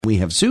We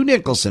have Sue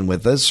Nicholson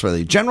with us, for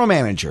the general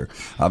manager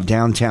of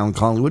Downtown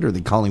Collingwood, or the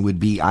Collingwood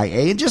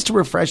BIA. And just a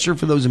refresher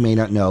for those who may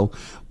not know,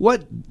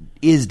 what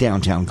is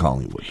Downtown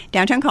Collingwood?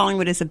 Downtown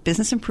Collingwood is a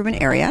business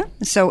improvement area.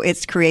 So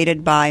it's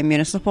created by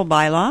municipal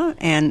bylaw,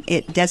 and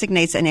it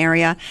designates an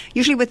area,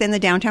 usually within the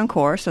downtown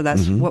core. So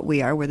that's what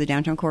we are. We're the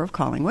downtown core of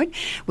Collingwood.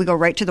 We go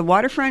right to the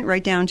waterfront,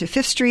 right down to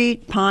 5th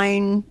Street,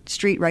 Pine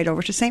Street, right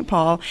over to St.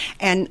 Paul.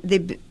 And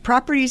the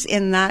properties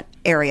in that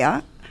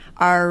area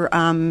are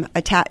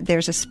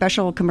there's a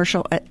special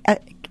commercial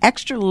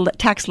extra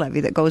tax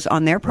levy that goes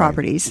on their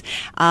properties,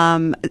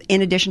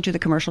 in addition to the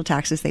commercial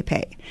taxes they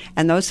pay.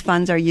 And those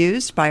funds are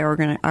used by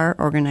our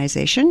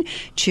organization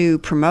to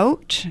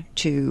promote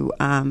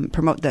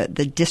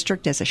the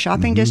district as a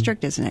shopping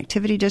district, as an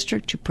activity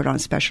district, to put on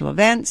special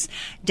events,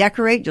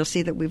 decorate. You'll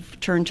see that we've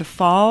turned to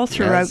fall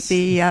throughout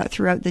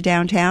the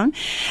downtown.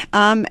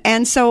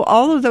 And so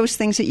all of those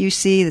things that you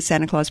see, the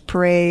Santa Claus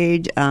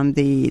parade,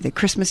 the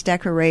Christmas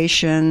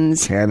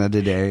decorations,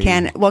 Canada Day.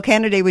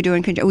 Canada Day we do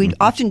we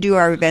often do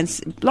our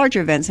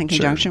larger events in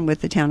conjunction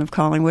with the town of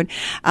Collingwood.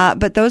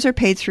 But those are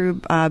paid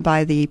through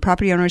by the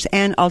property owners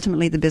and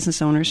ultimately the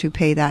business owners who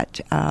pay that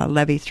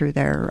levy through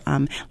their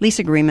lease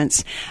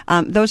agreements.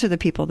 Those are the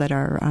people that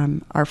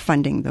are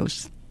funding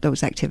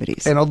those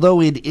activities. And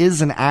although it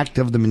is an act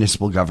of the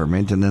municipal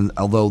government, and then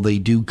although they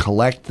do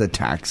collect the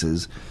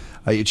taxes,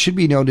 it should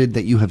be noted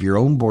that you have your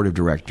own board of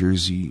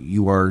directors.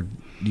 You're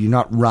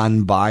not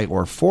run by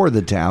or for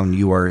the town.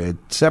 You are a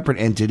separate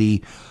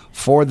entity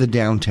for the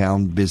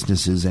downtown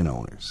businesses and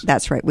owners.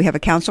 That's right. We have a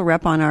council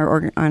rep on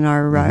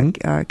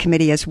our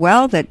committee as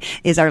well, that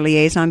is our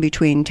liaison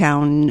between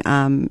town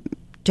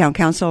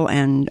council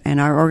and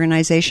our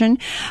organization.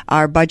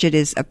 Our budget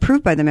is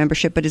approved by the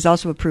membership, but is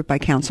also approved by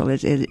council.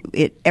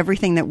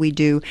 Everything that we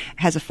do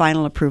has a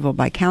final approval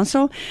by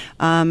council,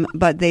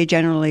 but they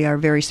generally are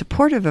very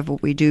supportive of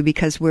what we do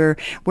because we're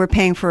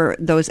paying for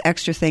those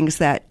extra things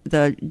that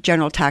the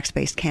general tax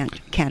base can't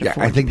afford.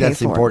 I think that's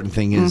the important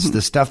thing is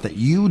the stuff that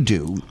you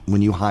do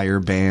when you hire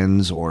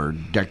bands or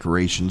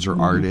decorations or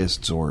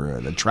artists or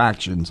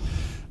attractions.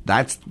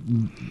 That's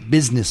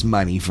business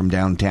money from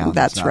downtown.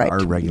 That's not right.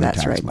 Our regular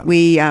tax money.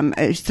 We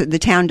the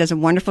town does a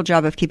wonderful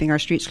job of keeping our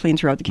streets clean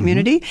throughout the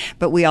community,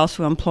 but we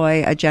also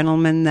employ a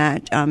gentleman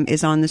that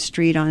is on the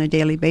street on a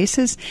daily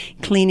basis,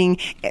 cleaning,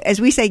 as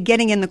we say,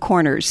 getting in the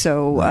corners.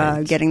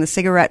 So getting the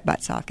cigarette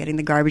butts off, getting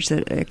the garbage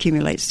that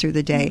accumulates through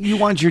the day. You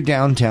want your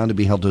downtown to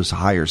be held to a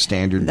higher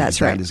standard. That's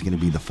right. That is going to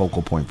be the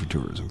focal point for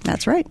tourism.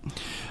 That's right.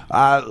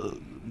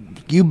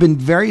 You've been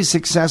very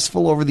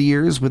successful over the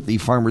years with the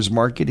farmers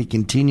market. It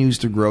continues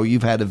to grow.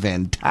 You've had a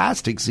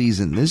fantastic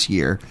season this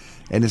year,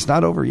 and it's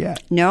not over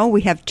yet. No,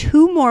 we have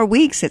 2 more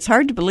weeks. It's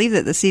hard to believe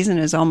that the season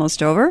is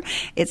almost over.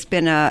 It's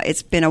been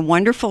a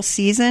wonderful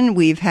season.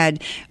 We've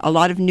had a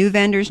lot of new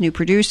vendors, new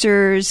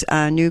producers,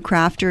 new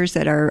crafters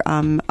that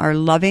are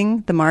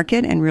loving the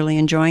market and really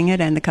enjoying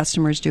it, and the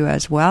customers do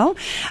as well.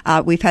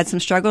 We've had some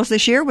struggles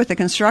this year with the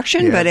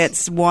construction, but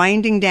it's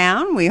winding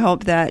down. We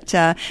hope that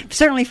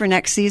certainly for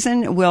next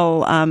season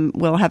we'll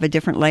have a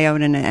different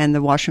layout, and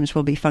the washrooms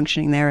will be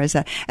functioning there as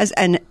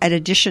an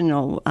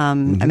additional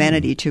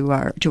amenity to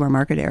our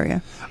market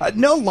area.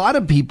 No, a lot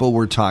of people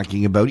were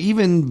talking about,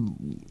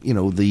 even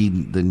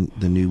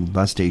the new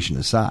bus station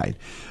aside,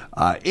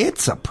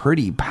 it's a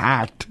pretty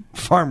packed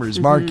farmers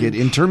market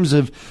in terms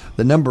of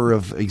the number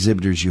of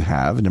exhibitors you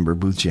have, the number of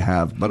booths you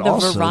have, but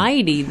also the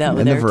variety, though.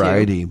 And the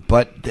variety,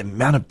 but the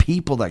amount of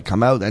people that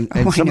come out, and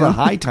some of the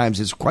high times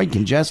is quite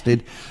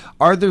congested.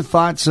 Are there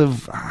thoughts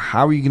of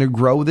how are you going to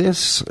grow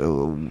this?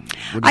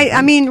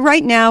 I mean,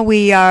 right now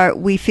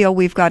we feel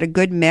we've got a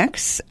good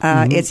mix.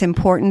 It's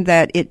important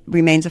that it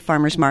remains a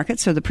farmers market,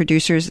 so the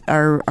producers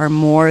are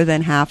more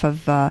than half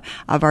of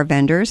our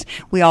vendors.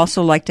 We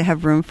also like to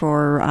have room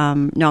for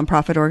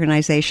nonprofit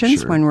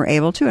organizations when we're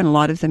able to, and a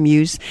lot of them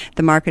use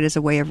the market as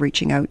a way of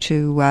reaching out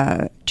to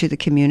the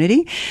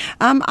community.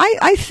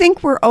 I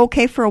think we're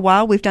okay for a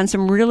while. We've done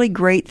some really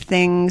great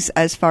things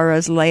as far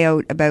as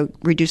layout about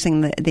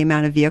reducing the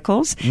amount of vehicles.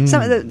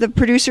 Some of the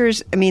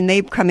producers, I mean,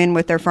 they come in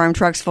with their farm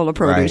trucks full of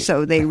produce,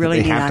 so they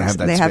really have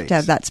to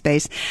have that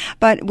space.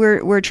 But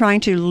we're trying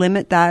to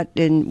limit that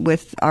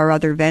with our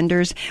other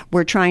vendors.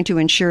 We're trying to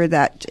ensure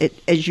that,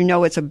 as you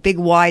know, it's a big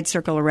wide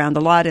circle around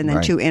the lot and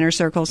then 2 inner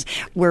circles.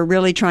 We're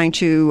really trying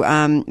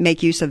to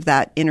make use of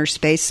that inner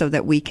space so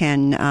that we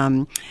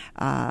can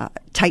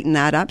tighten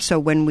that up. So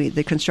when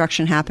the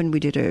construction happened, we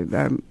did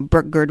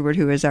Brooke Girdwood,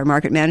 who is our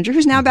market manager,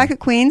 who's now back at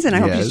Queen's, and I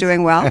hope she's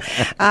doing well.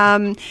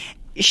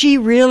 She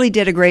really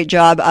did a great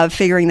job of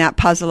figuring that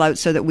puzzle out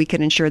so that we could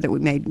ensure that we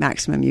made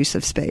maximum use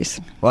of space.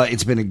 Well,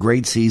 it's been a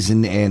great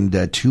season,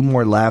 and 2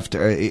 more left.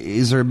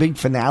 Is there a big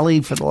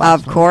finale for the last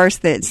one? Of course.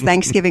 It's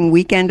Thanksgiving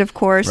weekend, of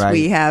course.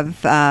 We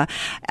have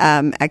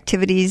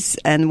activities,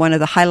 and one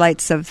of the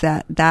highlights of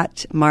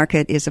that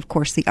market is, of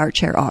course, the art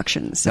chair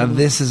auction. So now,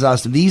 this is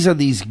awesome.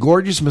 These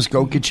gorgeous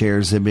Muskoka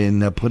chairs have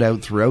been put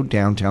out throughout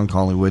downtown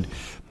Collingwood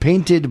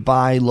painted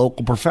by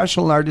local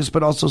professional artists,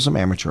 but also some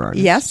amateur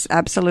artists. Yes,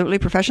 absolutely.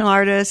 Professional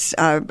artists,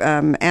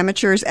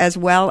 amateurs, as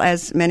well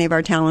as many of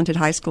our talented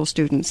high school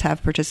students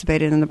have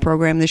participated in the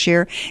program this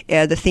year.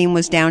 The theme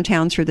was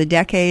Downtown Through the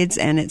Decades,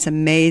 and it's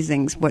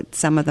amazing what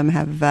some of them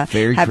have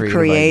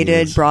created,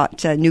 ideas. Brought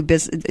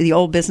the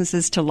old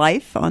businesses to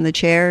life on the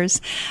chairs.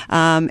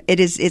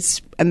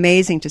 It's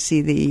amazing to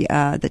see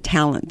the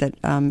talent that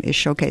is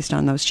showcased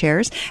on those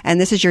chairs. And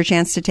this is your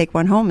chance to take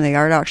one home. The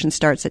art auction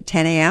starts at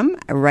 10 a.m.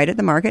 right at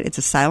the market. It's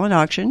a silent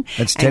auction.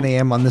 That's 10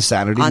 a.m. on the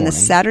Saturday morning. On the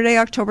Saturday,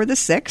 October the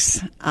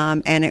 6th,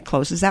 and it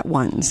closes at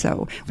 1.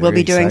 So we'll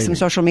be doing some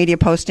social media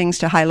postings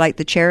to highlight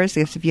the chairs.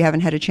 If you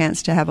haven't had a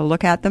chance to have a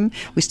look at them,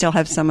 we still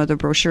have some of the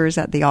brochures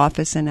at the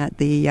office and at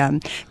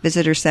the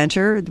visitor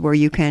center where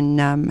you can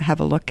have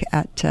a look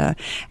at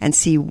and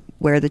see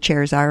where the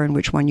chairs are and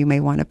which one you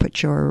may want to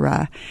put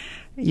your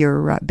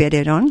bid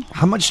in on.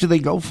 How much do they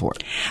go for?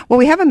 Well,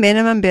 we have a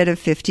minimum bid of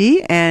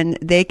 $50, and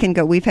they can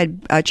go. We've had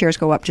chairs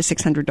go up to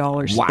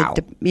 $600. Wow!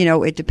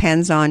 It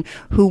depends on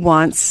who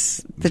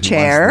wants the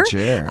chair.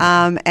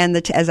 And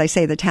as I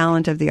say, the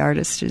talent of the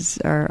artists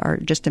are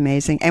just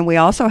amazing. And we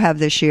also have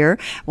this year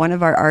one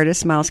of our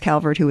artists, Miles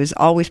Calvert, who has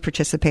always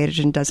participated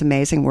and does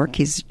amazing work.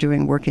 He's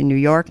doing work in New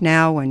York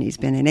now, and he's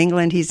been in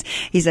England. He's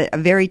a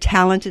very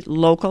talented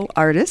local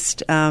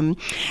artist.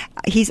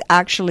 He's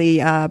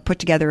actually put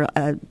together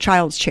a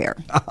child's chair,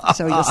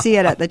 so you'll see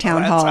it at the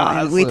town hall.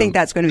 Awesome. And we think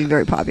that's going to be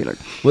very popular.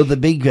 Will the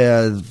big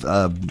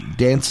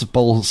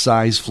danceable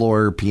size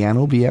floor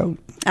piano be out?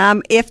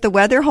 If the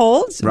weather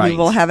holds, right. We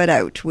will have it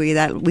out. We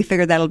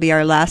figure that'll be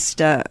our last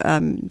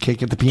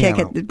kick at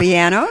the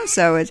piano.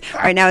 So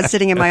right now it's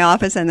sitting in my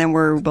office, and then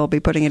we'll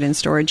be putting it in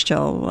storage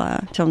till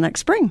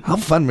next spring. How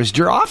fun must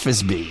your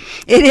office be?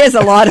 It is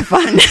a lot of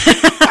fun.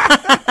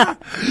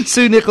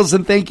 Sue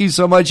Nicholson, thank you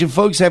so much. If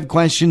folks have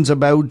questions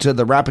about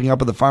the wrapping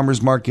up of the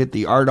farmers market,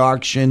 the art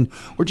auction,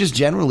 or just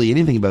generally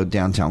anything about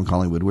downtown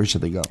Collingwood, where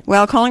should they go?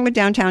 Well,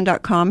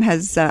 CollingwoodDowntown.com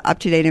has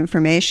up-to-date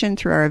information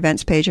through our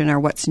events page and our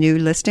What's New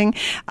listing.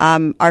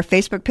 Our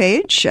Facebook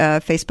page,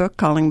 Facebook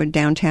Collingwood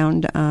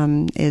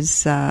Downtown,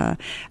 is a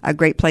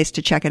great place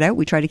to check it out.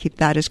 We try to keep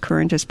that as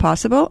current as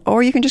possible.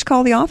 Or you can just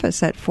call the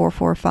office at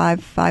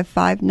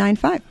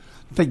 445-5595.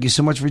 Thank you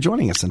so much for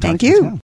joining us. And thank you.